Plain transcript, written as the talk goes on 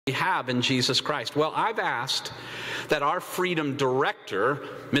we have in Jesus Christ? Well, I've asked that our freedom director,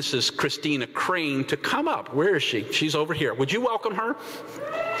 Mrs. Christina Crain, to come up. Where is she? She's over here. Would you welcome her?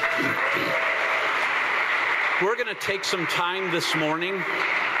 We're going to take some time this morning.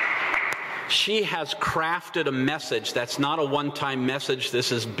 She has crafted a message that's not a one-time message.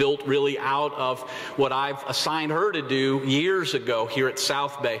 This is built really out of what I've assigned her to do years ago here at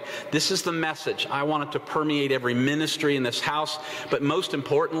South Bay. This is the message. I want it to permeate every ministry in this house, but most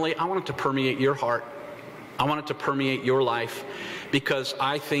importantly, I want it to permeate your heart. I want it to permeate your life, because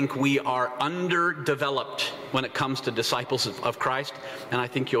I think we are underdeveloped when it comes to disciples of Christ, and I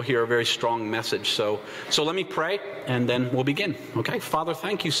think you'll hear a very strong message. So let me pray, and then we'll begin. Okay? Father,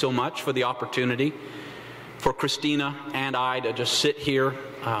 thank you so much for the opportunity for Christina and I to just sit here,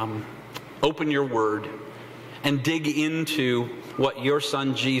 open your word, and dig into what your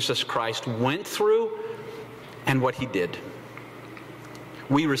son Jesus Christ went through and what he did.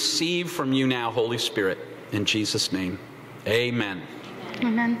 We receive from you now, Holy Spirit, in Jesus' name. Amen.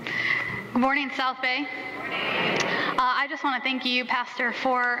 Amen. Good morning, South Bay. I just want to thank you, Pastor,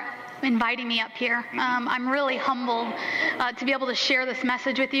 for inviting me up here. I'm really humbled to be able to share this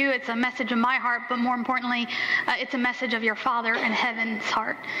message with you. It's a message of my heart, but more importantly, it's a message of your Father in heaven's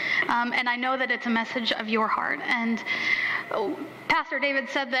heart. And I know that it's a message of your heart. And Pastor David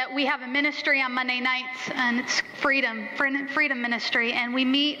said that we have a ministry on Monday nights, and it's Freedom Ministry, and we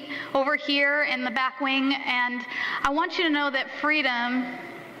meet over here in the back wing, and I want you to know that freedom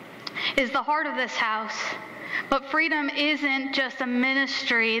is the heart of this house, but freedom isn't just a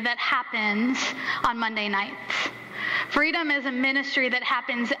ministry that happens on Monday nights. Freedom is a ministry that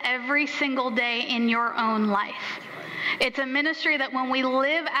happens every single day in your own life. It's a ministry that when we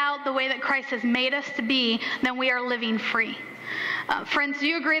live out the way that Christ has made us to be, then we are living free. Friends, do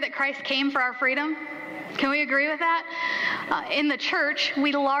you agree that Christ came for our freedom? Can we agree with that? In the church,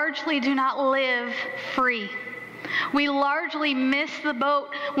 we largely do not live free. We largely miss the boat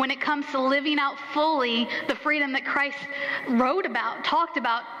when it comes to living out fully the freedom that Christ wrote about, talked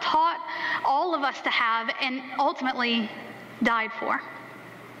about, taught all of us to have, and ultimately died for.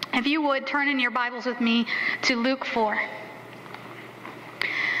 If you would, turn in your Bibles with me to Luke 4.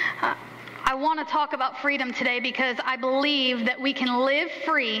 I want to talk about freedom today because I believe that we can live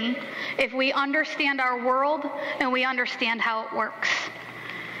free if we understand our world and we understand how it works.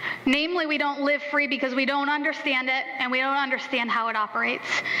 Namely, we don't live free because we don't understand it and we don't understand how it operates.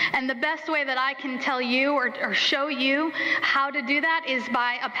 And the best way that I can tell you or show you how to do that is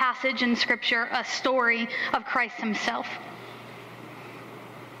by a passage in Scripture, a story of Christ himself.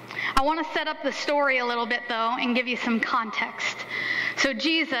 I want to set up the story a little bit, though, and give you some context. So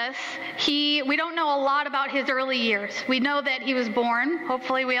Jesus, we don't know a lot about his early years. We know that he was born.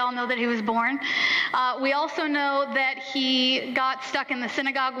 Hopefully we all know that he was born. We also know that he got stuck in the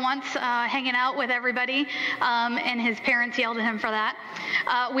synagogue once, hanging out with everybody, and his parents yelled at him for that.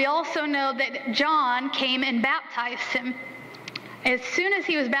 We also know that John came and baptized him. As soon as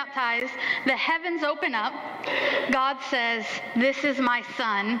he was baptized, the heavens open up. God says, "This is my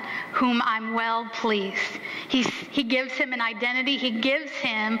son, whom I'm well pleased." He gives him an identity. He gives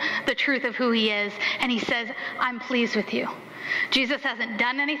him the truth of who he is. And he says, "I'm pleased with you." Jesus hasn't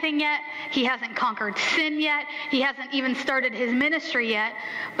done anything yet. He hasn't conquered sin yet. He hasn't even started his ministry yet.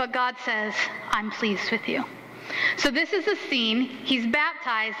 But God says, "I'm pleased with you." So this is the scene. He's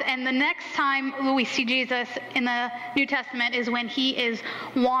baptized, and the next time we see Jesus in the New Testament is when he is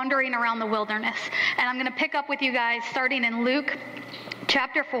wandering around the wilderness. And I'm going to pick up with you guys starting in Luke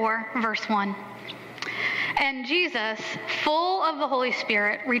chapter 4, verse 1. And Jesus, full of the Holy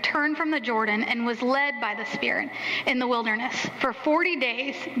Spirit, returned from the Jordan and was led by the Spirit in the wilderness for 40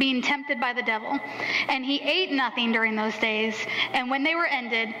 days, being tempted by the devil. And he ate nothing during those days, and when they were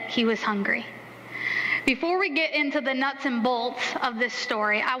ended, he was hungry. Before we get into the nuts and bolts of this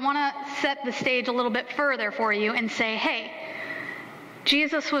story, I want to set the stage a little bit further for you and say, hey,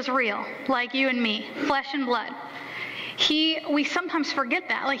 Jesus was real, like you and me, flesh and blood. We sometimes forget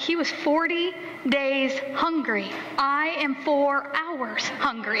that. Like, he was 40 days hungry. I am 4 hours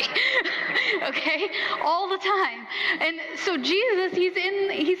hungry. Okay? All the time. And so Jesus, he's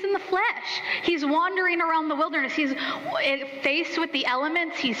in the flesh. He's wandering around the wilderness. He's faced with the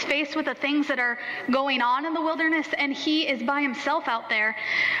elements. He's faced with the things that are going on in the wilderness, and he is by himself out there.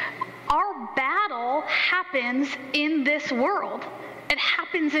 Our battle happens in this world. It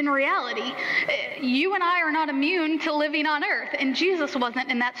happens in reality. You and I are not immune to living on earth, and Jesus wasn't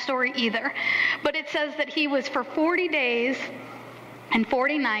in that story either. But it says that he was for 40 days and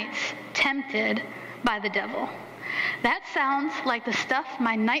 40 nights tempted by the devil. That sounds like the stuff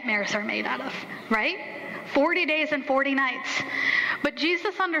my nightmares are made out of, right? 40 days and 40 nights. But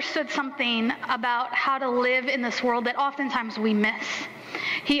Jesus understood something about how to live in this world that oftentimes we miss.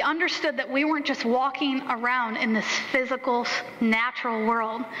 He understood that we weren't just walking around in this physical, natural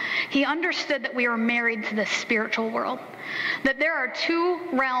world. He understood that we are married to this spiritual world. That there are two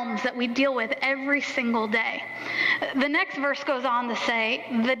realms that we deal with every single day. The next verse goes on to say,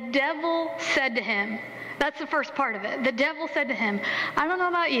 the devil said to him, that's the first part of it. The devil said to him, I don't know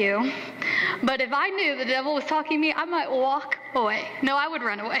about you, but if I knew the devil was talking to me, I might walk away. No, I would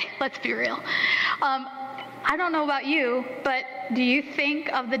run away. Let's be real. I don't know about you, but do you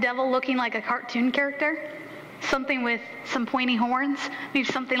think of the devil looking like a cartoon character? Something with some pointy horns? Maybe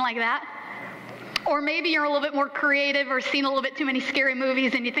something like that? Or maybe you're a little bit more creative or seen a little bit too many scary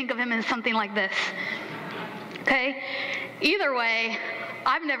movies and you think of him as something like this. Okay? Either way,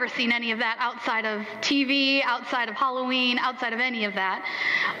 I've never seen any of that outside of TV, outside of Halloween, outside of any of that.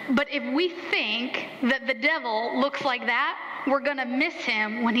 But if we think that the devil looks like that, we're going to miss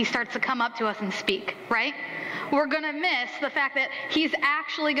him when he starts to come up to us and speak, right? We're going to miss the fact that he's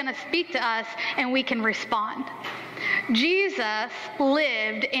actually going to speak to us and we can respond. Jesus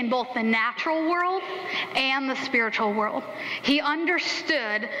lived in both the natural world and the spiritual world. He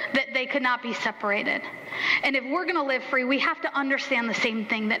understood that they could not be separated. And if we're going to live free, we have to understand the same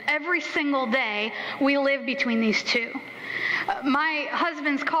thing, that every single day we live between these two. My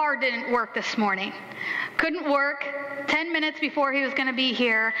husband's car didn't work this morning. Couldn't work 10 minutes before he was going to be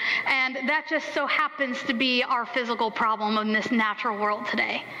here, and that just so happens to be our physical problem in this natural world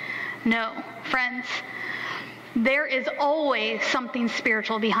today. No, friends, there is always something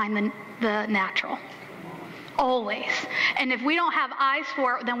spiritual behind the natural. Always. And if we don't have eyes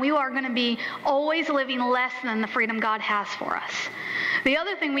for it, then we are going to be always living less than the freedom God has for us. The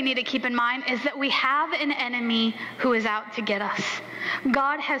other thing we need to keep in mind is that we have an enemy who is out to get us.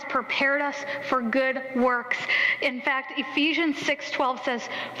 God has prepared us for good works. In fact, Ephesians 6:12 says,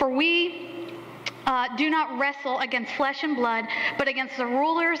 "For we do not wrestle against flesh and blood, but against the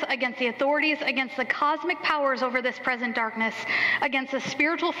rulers, against the authorities, against the cosmic powers over this present darkness, against the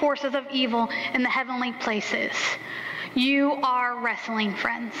spiritual forces of evil in the heavenly places." You are wrestling,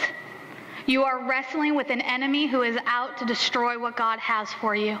 friends. You are wrestling with an enemy who is out to destroy what God has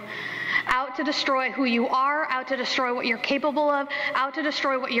for you. Out to destroy who you are, out to destroy what you're capable of, out to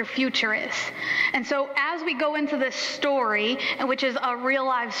destroy what your future is. And so as we go into this story, which is a real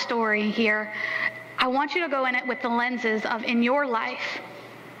life story here, I want you to go in it with the lenses of, in your life,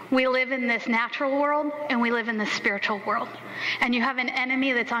 we live in this natural world and we live in this spiritual world. And you have an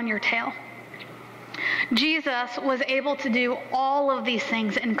enemy that's on your tail. Jesus was able to do all of these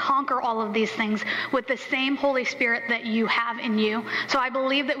things and conquer all of these things with the same Holy Spirit that you have in you. So I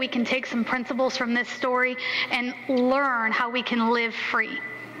believe that we can take some principles from this story and learn how we can live free.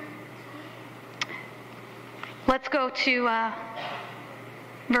 Let's go to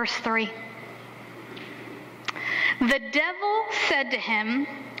verse 3. The devil said to him,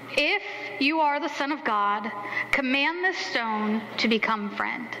 "If you are the Son of God, command this stone to become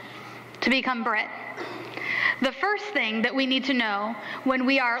bread." The first thing that we need to know when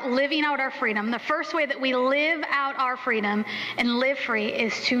we are living out our freedom, the first way that we live out our freedom and live free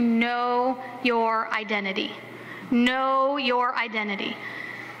is to know your identity. Know your identity.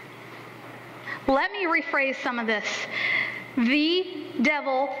 Let me rephrase some of this. The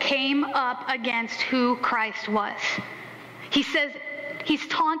devil came up against who Christ was. He says, he's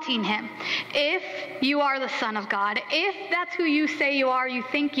taunting him. If you are the Son of God, if that's who you say you are, you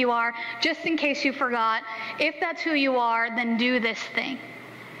think you are, just in case you forgot, if that's who you are, then do this thing.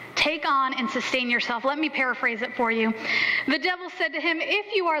 Take on and sustain yourself. Let me paraphrase it for you. The devil said to him,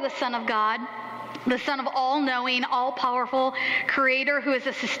 "If you are the Son of God, the Son of all-knowing, all-powerful Creator who is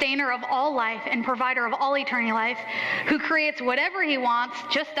the sustainer of all life and provider of all eternal life, who creates whatever he wants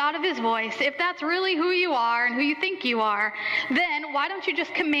just out of his voice, if that's really who you are and who you think you are, then why don't you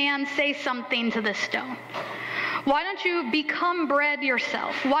just say something to this stone? Why don't you become bread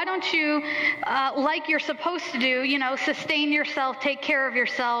yourself? Why don't you, like you're supposed to do, sustain yourself, take care of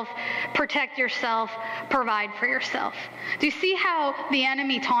yourself, protect yourself, provide for yourself?" Do you see how the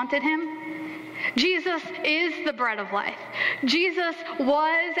enemy taunted him? Jesus is the bread of life. Jesus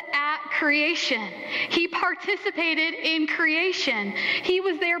was at creation. He participated in creation. He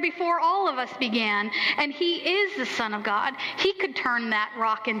was there before all of us began, and he is the Son of God. He could turn that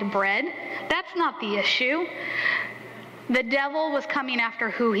rock into bread. That's not the issue. The devil was coming after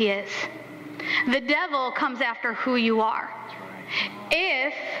who he is. The devil comes after who you are.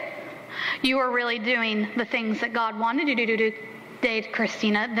 If you are really doing the things that God wanted you to do today,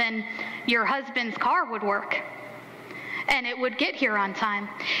 Christina, then your husband's car would work and it would get here on time.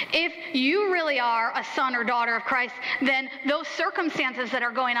 If you really are a son or daughter of Christ, then those circumstances that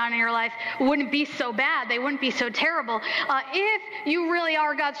are going on in your life wouldn't be so bad. They wouldn't be so terrible. If you really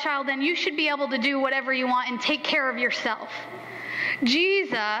are God's child, then you should be able to do whatever you want and take care of yourself.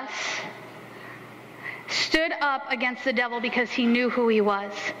 Jesus stood up against the devil because he knew who he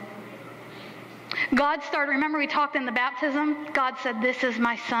was. God started, remember we talked in the baptism? God said, "This is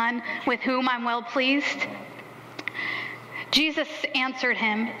my son with whom I'm well pleased." Jesus answered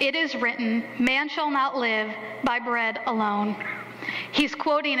him, "It is written, man shall not live by bread alone." He's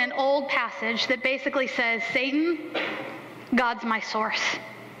quoting an old passage that basically says, Satan, God's my source.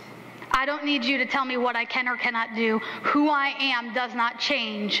 I don't need you to tell me what I can or cannot do. Who I am does not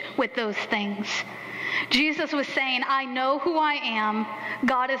change with those things. Jesus was saying, I know who I am.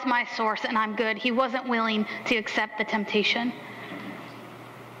 God is my source, and I'm good. He wasn't willing to accept the temptation.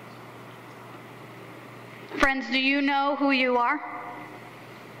 Friends, do you know who you are?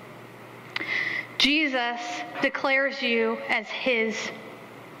 Jesus declares you as his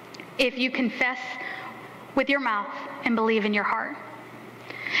if you confess with your mouth and believe in your heart.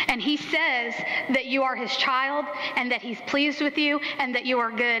 And he says that you are his child and that he's pleased with you and that you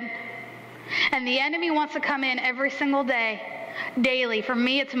are good. And the enemy wants to come in every single day, daily. For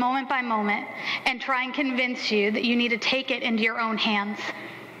me, it's moment by moment, and try and convince you that you need to take it into your own hands.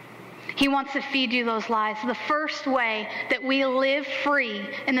 He wants to feed you those lies. The first way that we live free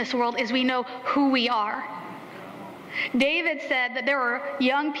in this world is we know who we are. David said that there were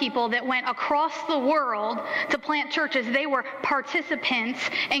young people that went across the world to plant churches. They were participants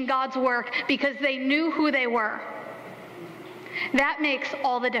in God's work because they knew who they were. That makes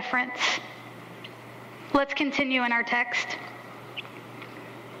all the difference. Let's continue in our text.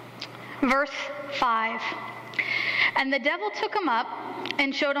 Verse 5. And the devil took him up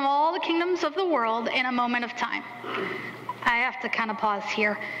and showed him all the kingdoms of the world in a moment of time. I have to kind of pause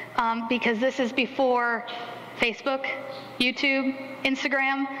here because this is before Facebook, YouTube,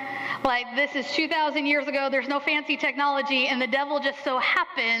 Instagram. Like, this is 2,000 years ago. There's no fancy technology, and the devil just so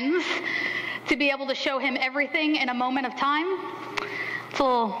happens to be able to show him everything in a moment of time. It's a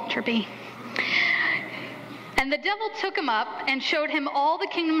little trippy. And the devil took him up and showed him all the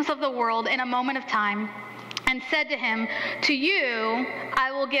kingdoms of the world in a moment of time, and said to him, to you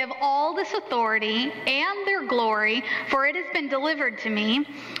I will give all this authority and their glory, for it has been delivered to me,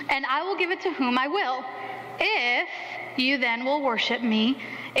 and I will give it to whom I will. If you then will worship me,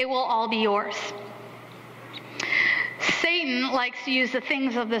 it will all be yours. Satan likes to use the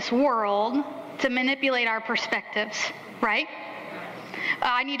things of this world to manipulate our perspectives, right?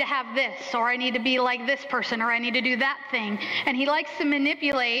 I need to have this, or I need to be like this person, or I need to do that thing. And he likes to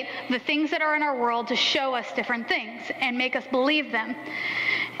manipulate the things that are in our world to show us different things and make us believe them.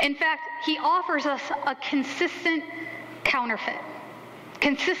 In fact, he offers us a consistent counterfeit.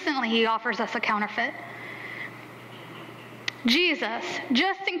 Consistently, he offers us a counterfeit. Jesus,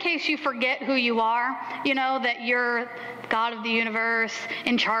 just in case you forget who you are, you know, that you're God of the universe,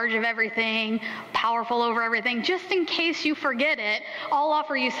 in charge of everything, powerful over everything, just in case you forget it, I'll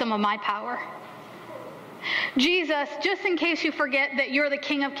offer you some of my power. Jesus, just in case you forget that you're the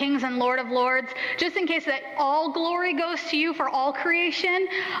King of Kings and Lord of Lords, just in case that all glory goes to you for all creation,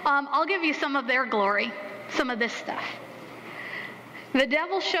 I'll give you some of their glory, some of this stuff. The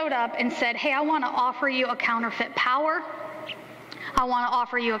devil showed up and said, hey, I want to offer you a counterfeit power. I want to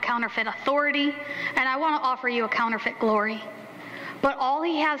offer you a counterfeit authority, and I want to offer you a counterfeit glory. But all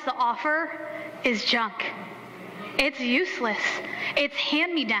he has to offer is junk. It's useless. It's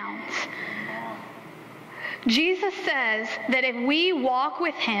hand-me-downs. Jesus says that if we walk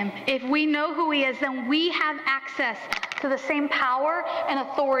with him, if we know who he is, then we have access to the same power and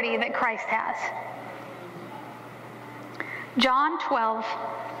authority that Christ has. John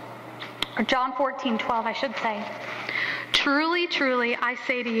 14:12, I should say. Truly, truly, I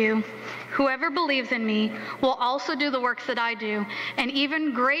say to you, whoever believes in me will also do the works that I do, and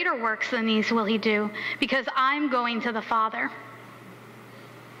even greater works than these will he do, because I'm going to the Father.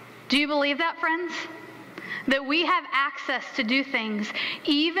 Do you believe that, friends? That we have access to do things,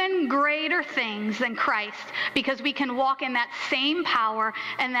 even greater things than Christ, because we can walk in that same power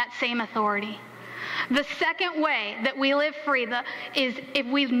and that same authority. The second way that we live free is if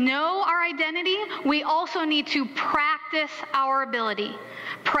we know our identity, we also need to practice our ability.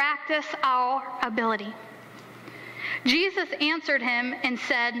 Practice our ability. Jesus answered him and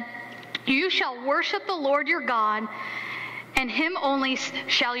said, you shall worship the Lord your God, and him only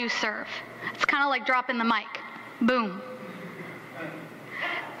shall you serve. It's kind of like dropping the mic. Boom.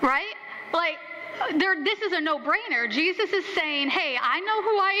 Right? Like, this is a no-brainer. Jesus is saying, hey, I know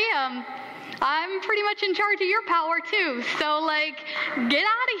who I am. I'm pretty much in charge of your power too. So, like, get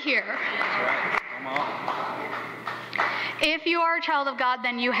out of here. That's right. Come on. If you are a child of God,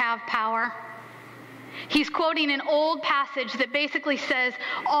 then you have power. He's quoting an old passage that basically says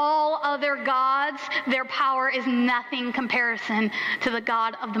all other gods, their power is nothing in comparison to the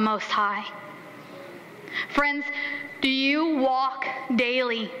God of the Most High. Friends, do you walk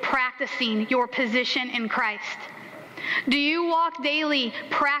daily practicing your position in Christ? Do you walk daily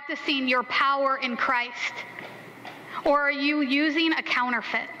practicing your power in Christ? Or are you using a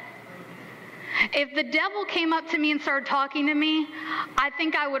counterfeit? If the devil came up to me and started talking to me, I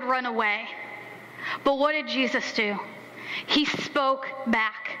think I would run away. But what did Jesus do? He spoke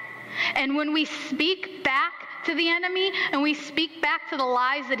back. And when we speak back to the enemy, and we speak back to the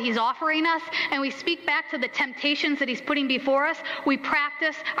lies that he's offering us, and we speak back to the temptations that he's putting before us, we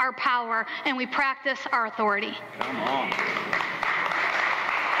practice our power and we practice our authority. Come on.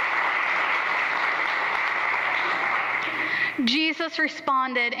 Jesus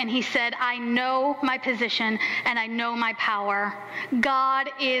responded and he said, I know my position and I know my power. God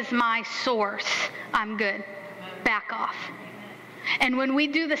is my source. I'm good. Back off. And when we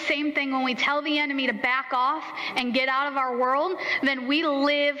do the same thing, when we tell the enemy to back off and get out of our world, then we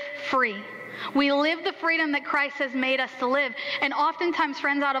live free. We live the freedom that Christ has made us to live. And oftentimes,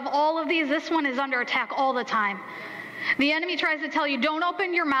 friends, out of all of these, this one is under attack all the time. The enemy tries to tell you, don't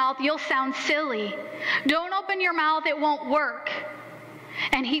open your mouth, you'll sound silly. Don't open your mouth, it won't work.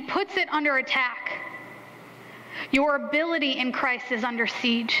 And he puts it under attack. Your ability in Christ is under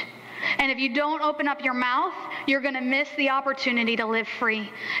siege. And if you don't open up your mouth, you're going to miss the opportunity to live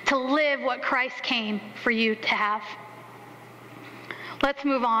free, to live what Christ came for you to have. Let's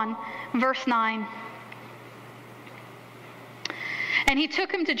move on. Verse 9. And he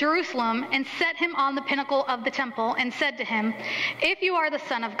took him to Jerusalem and set him on the pinnacle of the temple and said to him, if you are the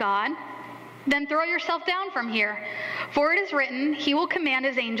Son of God, then throw yourself down from here. For it is written, he will command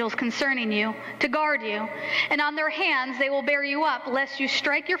his angels concerning you to guard you, and on their hands they will bear you up, lest you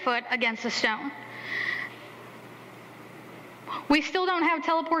strike your foot against a stone. We still don't have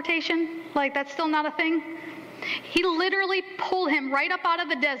teleportation? Like, that's still not a thing? He literally pulled him right up out of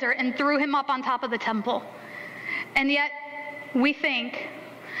the desert and threw him up on top of the temple. And yet, we think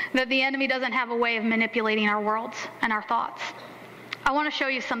that the enemy doesn't have a way of manipulating our worlds and our thoughts. I want to show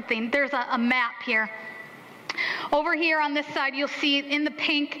you something. There's a map here. Over here on this side, you'll see in the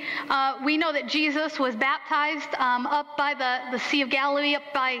pink, we know that Jesus was baptized up by the Sea of Galilee,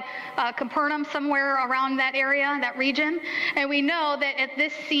 up by Capernaum, somewhere around that area, that region. And we know that at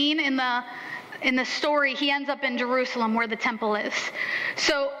this scene in the story, he ends up in Jerusalem where the temple is.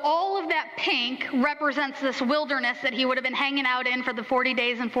 So all of that pink represents this wilderness that he would have been hanging out in for the 40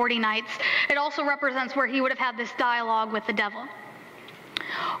 days and 40 nights. It also represents where he would have had this dialogue with the devil.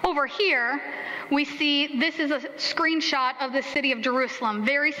 Over here, we see this is a screenshot of the city of Jerusalem.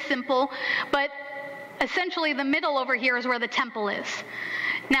 Very simple, but essentially the middle over here is where the temple is.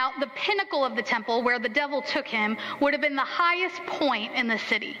 Now, the pinnacle of the temple, where the devil took him, would have been the highest point in the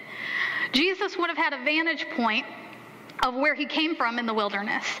city. Jesus would have had a vantage point of where he came from in the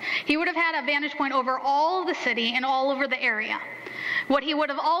wilderness. He would have had a vantage point over all of the city and all over the area. What he would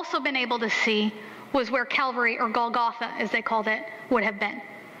have also been able to see was where Calvary, or Golgotha, as they called it, would have been.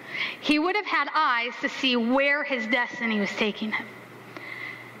 He would have had eyes to see where his destiny was taking him.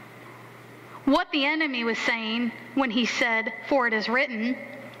 What the enemy was saying when he said, for it is written,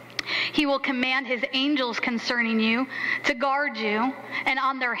 he will command his angels concerning you to guard you, and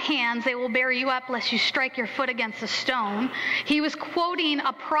on their hands they will bear you up lest you strike your foot against a stone. He was quoting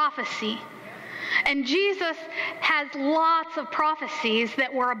a prophecy. And Jesus has lots of prophecies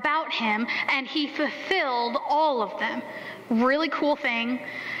that were about him, and he fulfilled all of them. Really cool thing.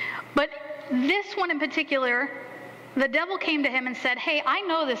 But this one in particular, the devil came to him and said, hey, I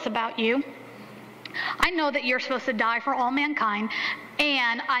know this about you. I know that you're supposed to die for all mankind,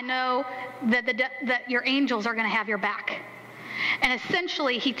 and I know that your angels are going to have your back. And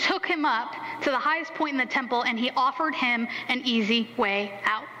essentially, he took him up to the highest point in the temple, and he offered him an easy way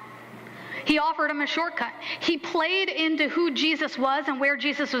out. He offered him a shortcut. He played into who Jesus was and where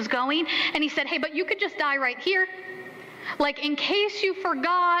Jesus was going, and he said, hey, but you could just die right here. Like, in case you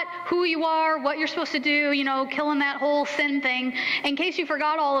forgot who you are, what you're supposed to do, killing that whole sin thing, in case you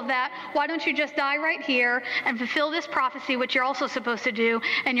forgot all of that, why don't you just die right here and fulfill this prophecy, which you're also supposed to do,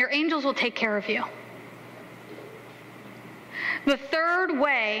 and your angels will take care of you. The third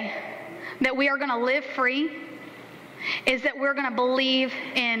way that we are going to live free is that we're going to believe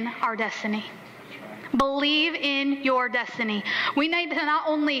in our destiny. Believe in your destiny. We need to not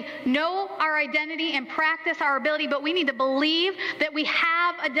only know our identity and practice our ability, but we need to believe that we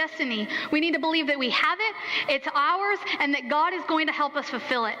have a destiny. We need to believe that we have it, it's ours, and that God is going to help us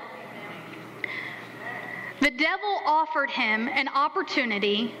fulfill it. The devil offered him an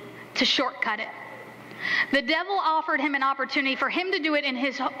opportunity to shortcut it. The devil offered him an opportunity for him to do it in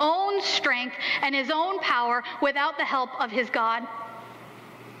his own strength and his own power without the help of his God.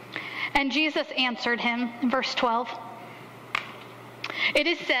 And Jesus answered him in verse 12. It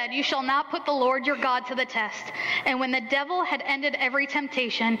is said, you shall not put the Lord your God to the test. And when the devil had ended every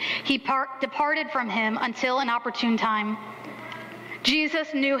temptation, he departed from him until an opportune time.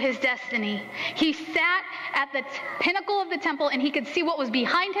 Jesus knew his destiny. He sat at the pinnacle of the temple and he could see what was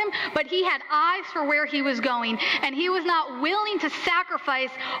behind him, but he had eyes for where he was going. And he was not willing to sacrifice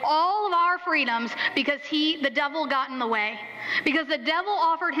all of our freedoms because the devil got in the way. Because the devil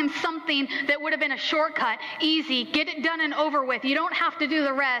offered him something that would have been a shortcut, easy, get it done and over with. You don't have to do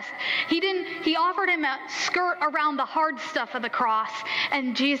the rest. He offered him a skirt around the hard stuff of the cross,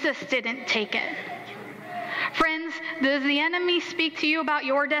 and Jesus didn't take it. Friends, does the enemy speak to you about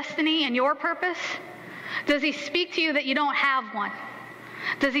your destiny and your purpose? Does he speak to you that you don't have one?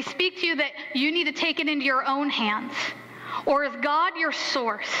 Does he speak to you that you need to take it into your own hands? Or is God your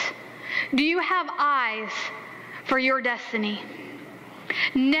source? Do you have eyes for your destiny?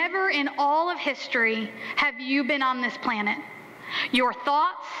 Never in all of history have you been on this planet. Your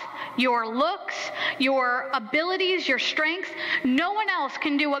thoughts, your looks, your abilities, your strengths, no one else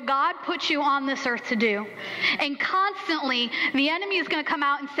can do what God put you on this earth to do. And constantly, the enemy is going to come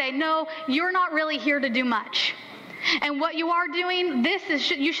out and say, no, you're not really here to do much. And what you are doing,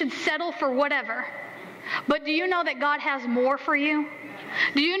 you should settle for whatever. But do you know that God has more for you?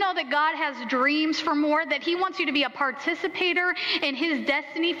 Do you know that God has dreams for more? That he wants you to be a participator in his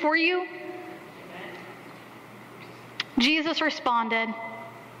destiny for you? Jesus responded,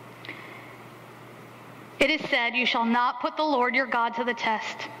 it is said, you shall not put the Lord your God to the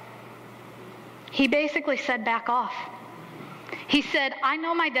test. He basically said, back off. He said, I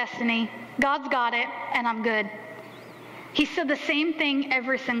know my destiny. God's got it, and I'm good. He said the same thing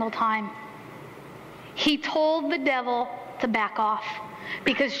every single time. He told the devil to back off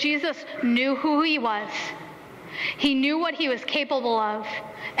because Jesus knew who he was. He knew what he was capable of,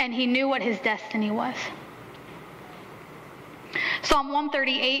 and he knew what his destiny was. Psalm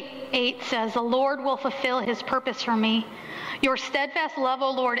 138:8 says, the Lord will fulfill his purpose for me. Your steadfast love,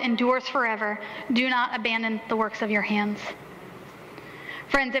 O Lord, endures forever. Do not abandon the works of your hands.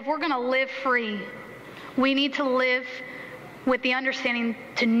 Friends, if we're going to live free, we need to live with the understanding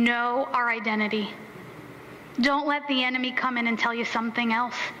to know our identity. Don't let the enemy come in and tell you something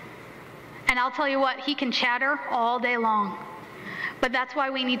else. And I'll tell you what, he can chatter all day long. But that's why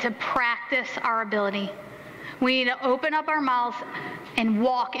we need to practice our ability. We need to open up our mouths and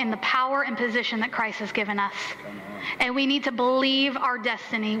walk in the power and position that Christ has given us. And we need to believe our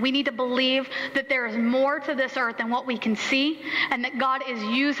destiny. We need to believe that there is more to this earth than what we can see, and that God is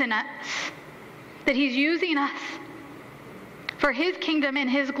using us. That he's using us for his kingdom and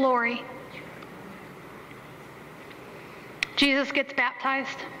his glory. Jesus gets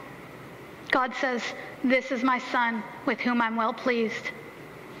baptized. God says, this is my son with whom I'm well pleased.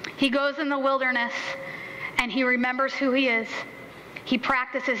 He goes in the wilderness and he remembers who he is. He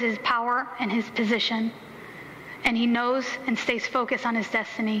practices his power and his position. And he knows and stays focused on his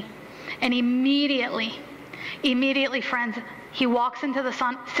destiny. And immediately, friends, he walks into the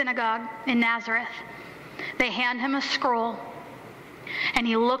synagogue in Nazareth. They hand him a scroll. And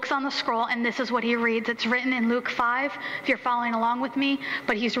he looks on the scroll, and this is what he reads. It's written in Luke 5, if you're following along with me.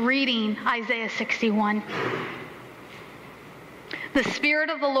 But he's reading Isaiah 61. The Spirit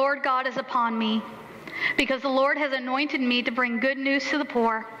of the Lord God is upon me, because the Lord has anointed me to bring good news to the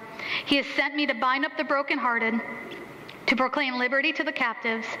poor. He has sent me to bind up the brokenhearted, to proclaim liberty to the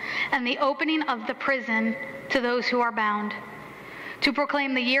captives, and the opening of the prison to those who are bound, to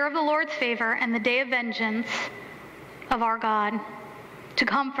proclaim the year of the Lord's favor and the day of vengeance of our God, to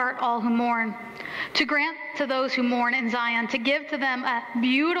comfort all who mourn, to grant to those who mourn in Zion, to give to them a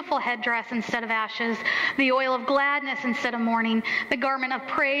beautiful headdress instead of ashes, the oil of gladness instead of mourning, the garment of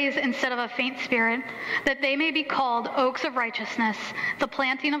praise instead of a faint spirit, that they may be called oaks of righteousness, the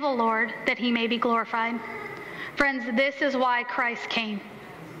planting of the Lord, that he may be glorified. Friends, this is why Christ came.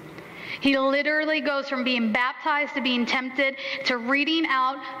 He literally goes from being baptized to being tempted to reading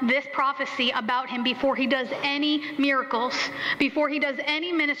out this prophecy about him before he does any miracles, before he does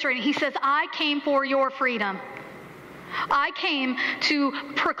any ministry. He says, I came for your freedom. I came to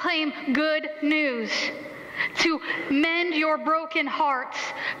proclaim good news. to mend your broken hearts,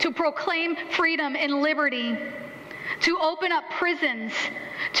 to proclaim freedom and liberty, to open up prisons,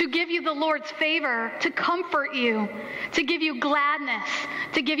 to give you the Lord's favor, to comfort you, to give you gladness,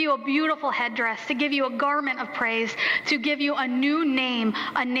 to give you a beautiful headdress, to give you a garment of praise, to give you a new name,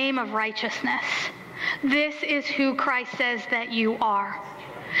 a name of righteousness. This is who Christ says that you are.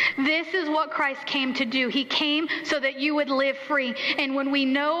 This is what Christ came to do. He came so that you would live free. And when we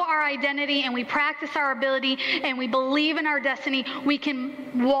know our identity and we practice our ability and we believe in our destiny, we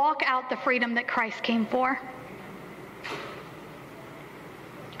can walk out the freedom that Christ came for.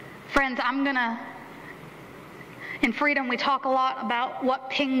 Friends, in freedom, we talk a lot about what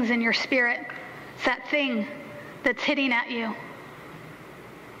pings in your spirit. It's that thing that's hitting at you.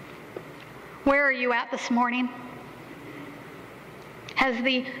 Where are you at this morning? Has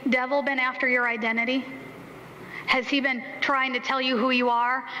the devil been after your identity? Has he been trying to tell you who you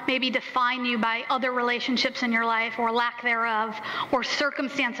are? Maybe define you by other relationships in your life or lack thereof, or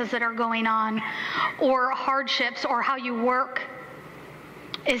circumstances that are going on, or hardships, or how you work?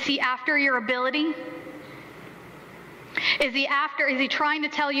 Is he after your ability? Is he trying to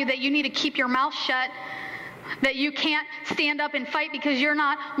tell you that you need to keep your mouth shut, that you can't stand up and fight because you're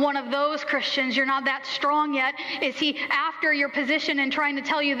not one of those Christians, you're not that strong yet? Is he after your position and trying to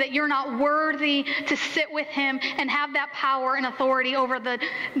tell you that you're not worthy to sit with him and have that power and authority over the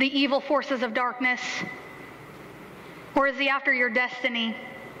evil forces of darkness? Or is he after your destiny?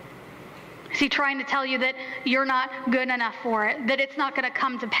 Is he trying to tell you that you're not good enough for it, that it's not going to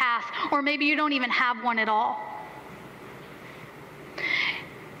come to pass, or maybe you don't even have one at all?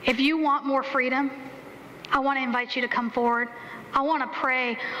 If you want more freedom, I want to invite you to come forward. I want to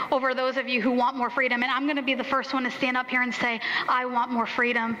pray over those of you who want more freedom, and I'm going to be the first one to stand up here and say, I want more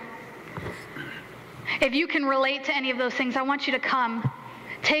freedom. If you can relate to any of those things, I want you to come.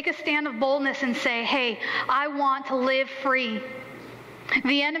 Take a stand of boldness and say, hey, I want to live free.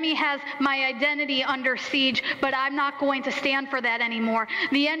 The enemy has my identity under siege, but I'm not going to stand for that anymore.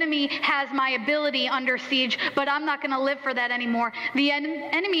 The enemy has my ability under siege, but I'm not going to live for that anymore. The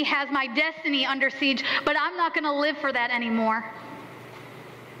enemy has my destiny under siege, but I'm not going to live for that anymore.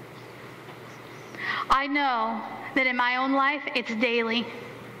 I know that in my own life, it's daily.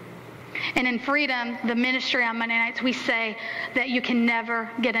 And in Freedom, the ministry on Monday nights, we say that you can never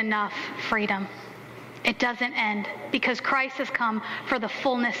get enough freedom. It doesn't end, because Christ has come for the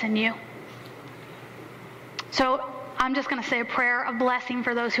fullness in you. So I'm just going to say a prayer of blessing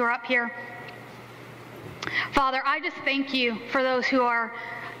for those who are up here. Father, I just thank you for those who are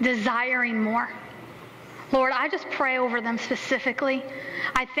desiring more. Lord, I just pray over them specifically.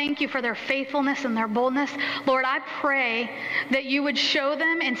 I thank you for their faithfulness and their boldness. Lord, I pray that you would show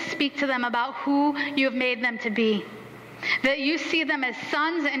them and speak to them about who you have made them to be. That you see them as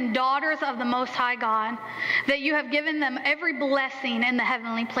sons and daughters of the Most High God. That you have given them every blessing in the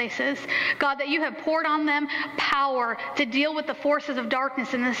heavenly places. God, that you have poured on them power to deal with the forces of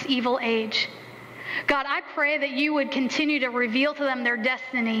darkness in this evil age. God, I pray that you would continue to reveal to them their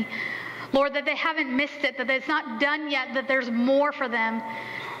destiny. Lord, that they haven't missed it, that it's not done yet, that there's more for them.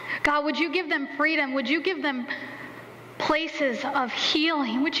 God, would you give them freedom? Would you give them places of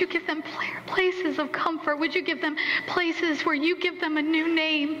healing? Would you give them places of comfort? Would you give them places where you give them a new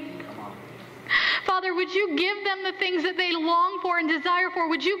name? Father, would you give them the things that they long for and desire for?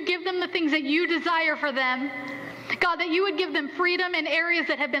 Would you give them the things that you desire for them? God, that you would give them freedom in areas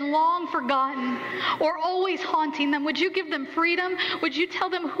that have been long forgotten or always haunting them. Would you give them freedom? Would you tell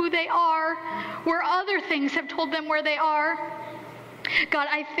them who they are where other things have told them where they are? God,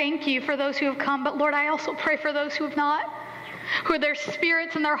 I thank you for those who have come, but Lord, I also pray for those who have not, who their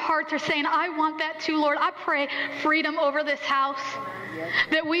spirits and their hearts are saying, I want that too, Lord. I pray freedom over this house,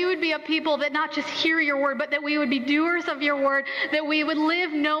 that we would be a people that not just hear your word, but that we would be doers of your word, that we would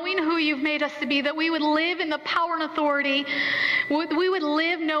live knowing who you've made us to be, that we would live in the power and authority, we would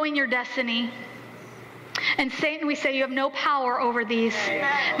live knowing your destiny. And Satan, we say you have no power over these.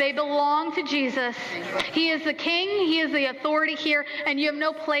 They belong to Jesus. He is the king. He is the authority here, and you have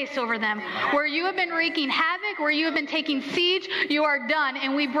no place over them. Where you have been wreaking havoc, where you have been taking siege, you are done.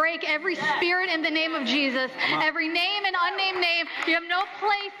 And we break every spirit in the name of Jesus. Every name and unnamed name, you have no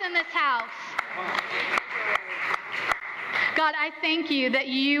place in this house. God, I thank you that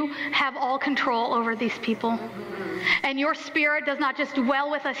you have all control over these people. And your spirit does not just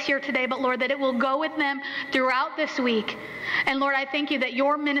dwell with us here today, but Lord, that it will go with them throughout this week. And Lord, I thank you that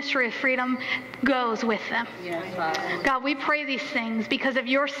your ministry of freedom goes with them. Yes, God, we pray these things because of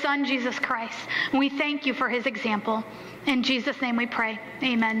your Son, Jesus Christ. And we thank you for his example. In Jesus' name we pray.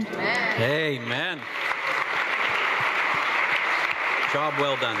 Amen. Amen. Job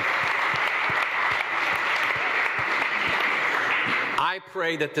well done. I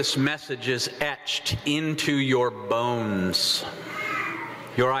pray that this message is etched into your bones,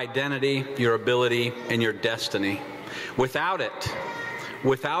 your identity, your ability, and your destiny. Without it,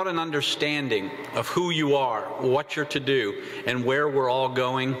 without an understanding of who you are, what you're to do, and where we're all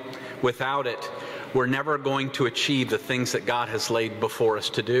going, without it, we're never going to achieve the things that God has laid before us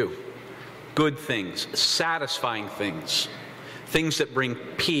to do. Good things, satisfying things, things that bring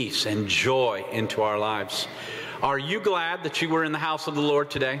peace and joy into our lives. Are you glad that you were in the house of the Lord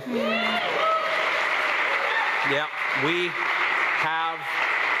today? Yeah, we have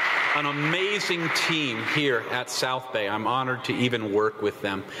an amazing team here at South Bay. I'm honored to even work with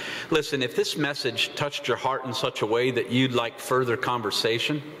them. Listen, if this message touched your heart in such a way that you'd like further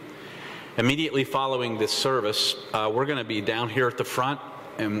conversation, immediately following this service, we're going to be down here at the front,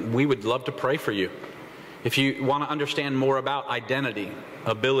 and we would love to pray for you. If you want to understand more about identity,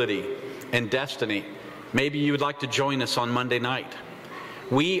 ability, and destiny, maybe you would like to join us on Monday night.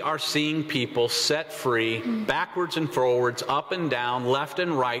 We are seeing people set free, backwards and forwards, up and down, left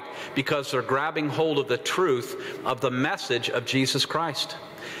and right, because they're grabbing hold of the truth of the message of Jesus Christ.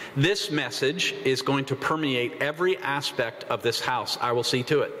 This message is going to permeate every aspect of this house. I will see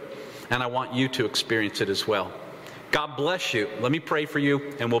to it. And I want you to experience it as well. God bless you. Let me pray for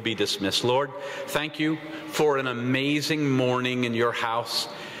you, and we'll be dismissed. Lord, thank you for an amazing morning in your house.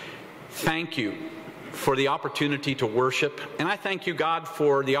 Thank you for the opportunity to worship. And I thank you, God,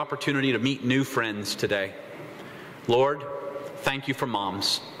 for the opportunity to meet new friends today. Lord, thank you for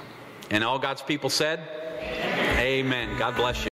moms. And all God's people said, amen. God bless you.